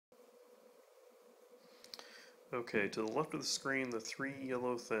Okay, to the left of the screen, the three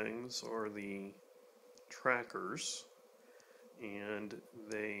yellow things are the trackers, and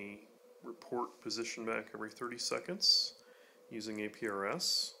they report position back every 30 seconds using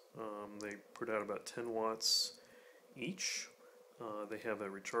Aprs. They put out about 10 watts each. They have a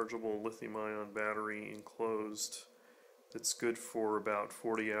rechargeable lithium-ion battery enclosed that's good for about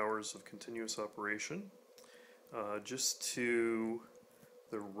 40 hours of continuous operation. Just to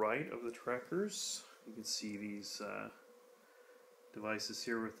the right of the trackers, you can see these devices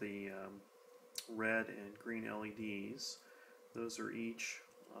here with the red and green LEDs. Those are each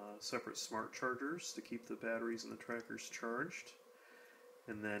separate smart chargers to keep the batteries in the trackers charged.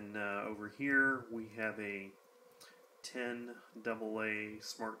 And then over here we have a 10 AA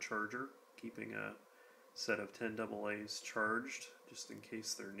smart charger, keeping a set of 10 AA's charged just in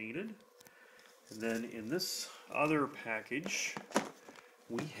case they're needed. And then in this other package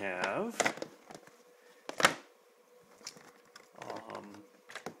we have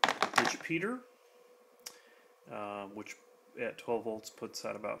digipeater, which at 12 volts puts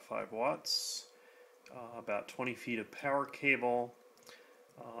out about 5 watts, about 20 feet of power cable,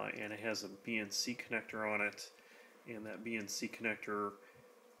 and it has a BNC connector on it, and that BNC connector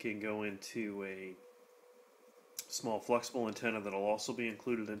can go into a small flexible antenna that will also be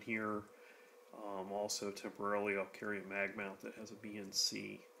included in here. Also temporarily I'll carry a mag mount that has a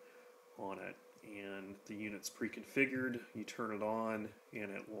BNC on it, and the unit's pre-configured. You turn it on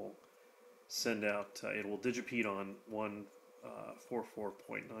and it will send out, it will digipede on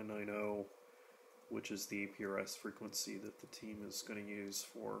 144.990, which is the APRS frequency that the team is going to use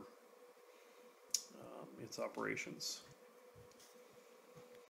for its operations.